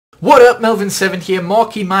What up, Melvin7 here.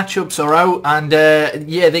 Marquee matchups are out, and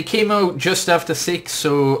yeah, they came out just after 6,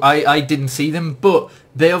 so I didn't see them, but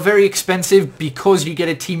they are very expensive because you get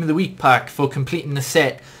a Team of the Week pack for completing the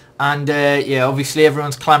set. And yeah, obviously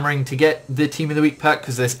everyone's clamouring to get the Team of the Week pack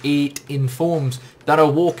because there's 8 informs that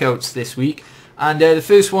are walkouts this week. And the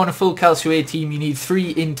first one, a full Calcio A team, you need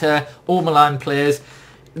 3 Inter or Milan players.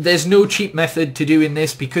 There's no cheap method to doing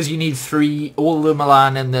this because you need 3, all the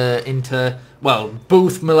Milan and the Inter, well,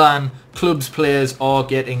 both Milan clubs players are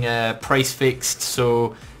getting price fixed.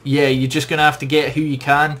 So yeah, you're just going to have to get who you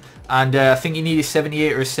can. And I think you need a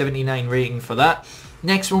 78 or a 79 rating for that.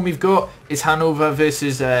 Next one we've got is Hanover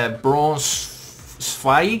versus Braunschweig.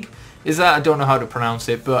 Is that? I don't know how to pronounce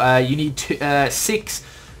it, but you need 6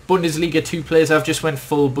 Bundesliga 2 players. I've just went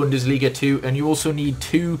full Bundesliga 2, and you also need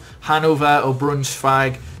 2 Hanover or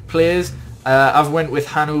Braunschweig players. I've went with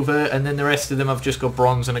Hanover, and then the rest of them I've just got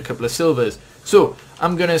bronze and a couple of silvers. So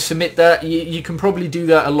I'm going to submit that. You can probably do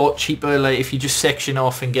that a lot cheaper, like if you just section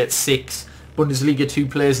off and get 6 Bundesliga 2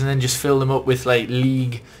 players and then just fill them up with like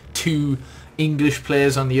League 2 English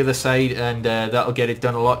players on the other side, and that'll get it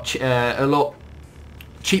done a lot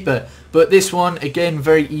cheaper. But this one, again,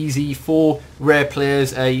 very easy. 4 rare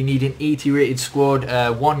players. You need an 80 rated squad,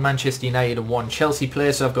 1 Manchester United and 1 Chelsea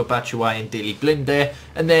player. So I've got Batshuayi and Daley Blind there,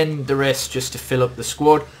 and then the rest just to fill up the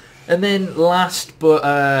squad. And then last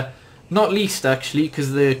but not least, actually,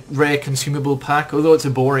 because the rare consumable pack, although it's a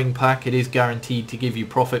boring pack, it is guaranteed to give you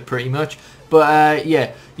profit pretty much. But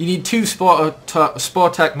yeah, you need 2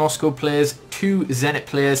 Spartak Moscow players, 2 Zenit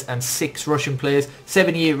players, and 6 Russian players.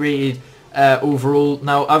 78 rated overall.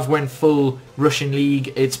 Now I've went full Russian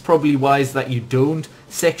League. It's probably wise that you don't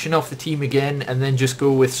section off the team again and then just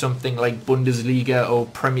go with something like Bundesliga or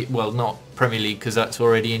Premier, well, not Premier League because that's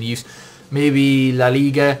already in use, maybe La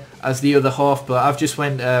Liga as the other half, but I've just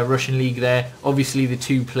went Russian League there. Obviously the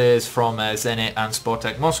 2 players from Zenit and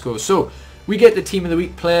Spartak Moscow. So we get the Team of the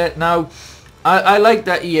Week player. Now I like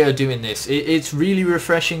that EA are doing this. It's really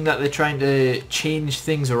refreshing that they're trying to change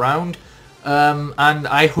things around. And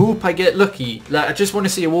I hope I get lucky. Like, I just want to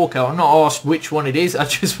see a walkout. I'm not asked which one it is. I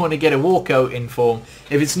just want to get a walkout inform.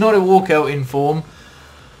 If it's not a walkout inform,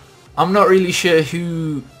 I'm not really sure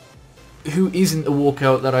who isn't the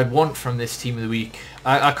walkout that I'd want from this Team of the Week.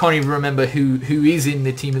 I can't even remember who is in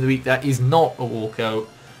the Team of the Week that is not a walkout.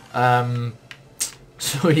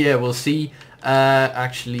 So yeah, we'll see.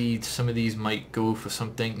 Actually, some of these might go for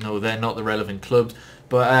something. No, they're not the relevant clubs.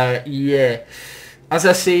 But yeah, as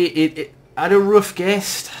I say, at a rough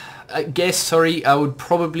guess, I would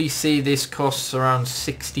probably say this costs around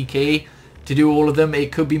 60k to do all of them.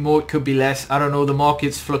 It could be more, it could be less. I don't know. The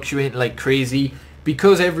market's fluctuating like crazy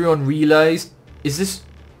because everyone realised, this is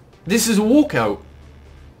a walkout.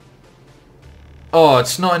 Oh,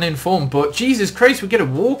 it's not an inform, but Jesus Christ, we get a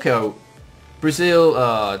walkout. Brazil,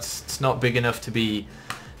 it's not big enough to be,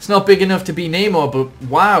 Neymar, but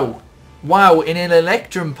wow, in an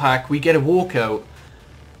Electrum pack we get a walkout.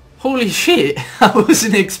 Holy shit, I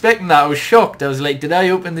wasn't expecting that. I was shocked. I was like, did I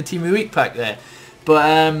open the Team of the Week pack there?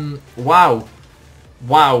 But wow,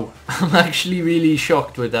 I'm actually really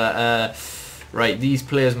shocked with that. Right, these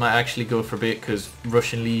players might actually go for a bit because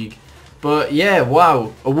Russian League. But yeah,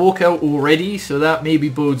 wow, a walkout already, so that maybe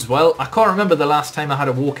bodes well. I can't remember the last time I had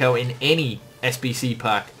a walkout in any SBC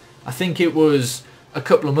pack. I think it was a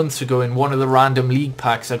couple of months ago in one of the random league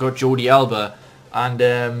packs. I got Jordi Alba,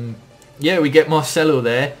 and yeah, we get Marcelo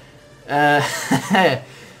there.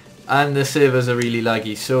 And the servers are really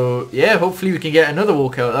laggy, so yeah, hopefully we can get another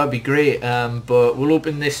walkout. That'd be great. But we'll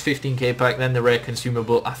open this 15k pack, then the rare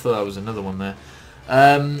consumable. I thought that was another one there.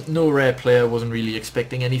 No rare player, wasn't really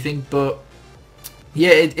expecting anything, but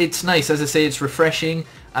yeah, it's nice. As I say, it's refreshing,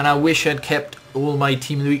 and I wish I'd kept all my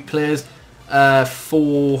Team of the Week players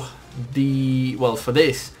for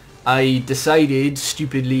this. I decided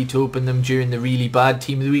stupidly to open them during the really bad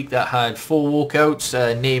Team of the Week that had 4 walkouts,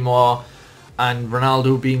 Neymar and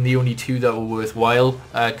Ronaldo being the only 2 that were worthwhile,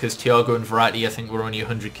 because Thiago and Verratti I think were only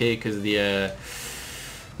 100k because of the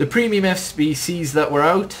premium SBCs that were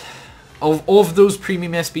out. Of those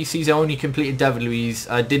premium SBCs, I only completed David Luiz.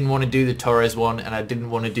 I didn't want to do the Torres one, and I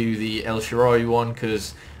didn't want to do the El Shaarawy one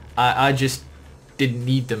because I just didn't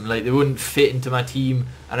need them. Like, they wouldn't fit into my team,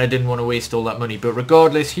 and I didn't want to waste all that money. But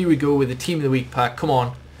regardless, here we go with the Team of the Week pack. Come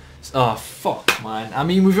on. Oh, fuck, man. I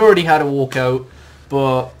mean, we've already had a walkout,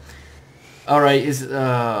 but alright,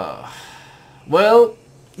 well,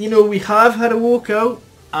 you know, we have had a walkout,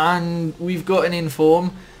 and we've got an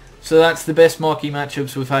inform. So that's the best Marquee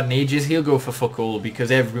matchups we've had in ages. He'll go for fuck all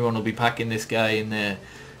because everyone will be packing this guy in their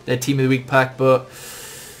Team of the Week pack. But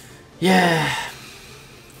yeah,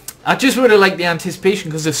 I just would have liked the anticipation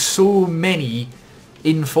because there's so many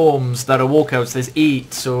informs that are walkouts. There's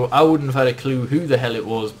 8, so I wouldn't have had a clue who the hell it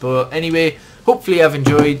was. But anyway, hopefully you've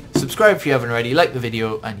enjoyed. Subscribe if you haven't already, like the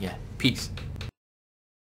video, and yeah, peace.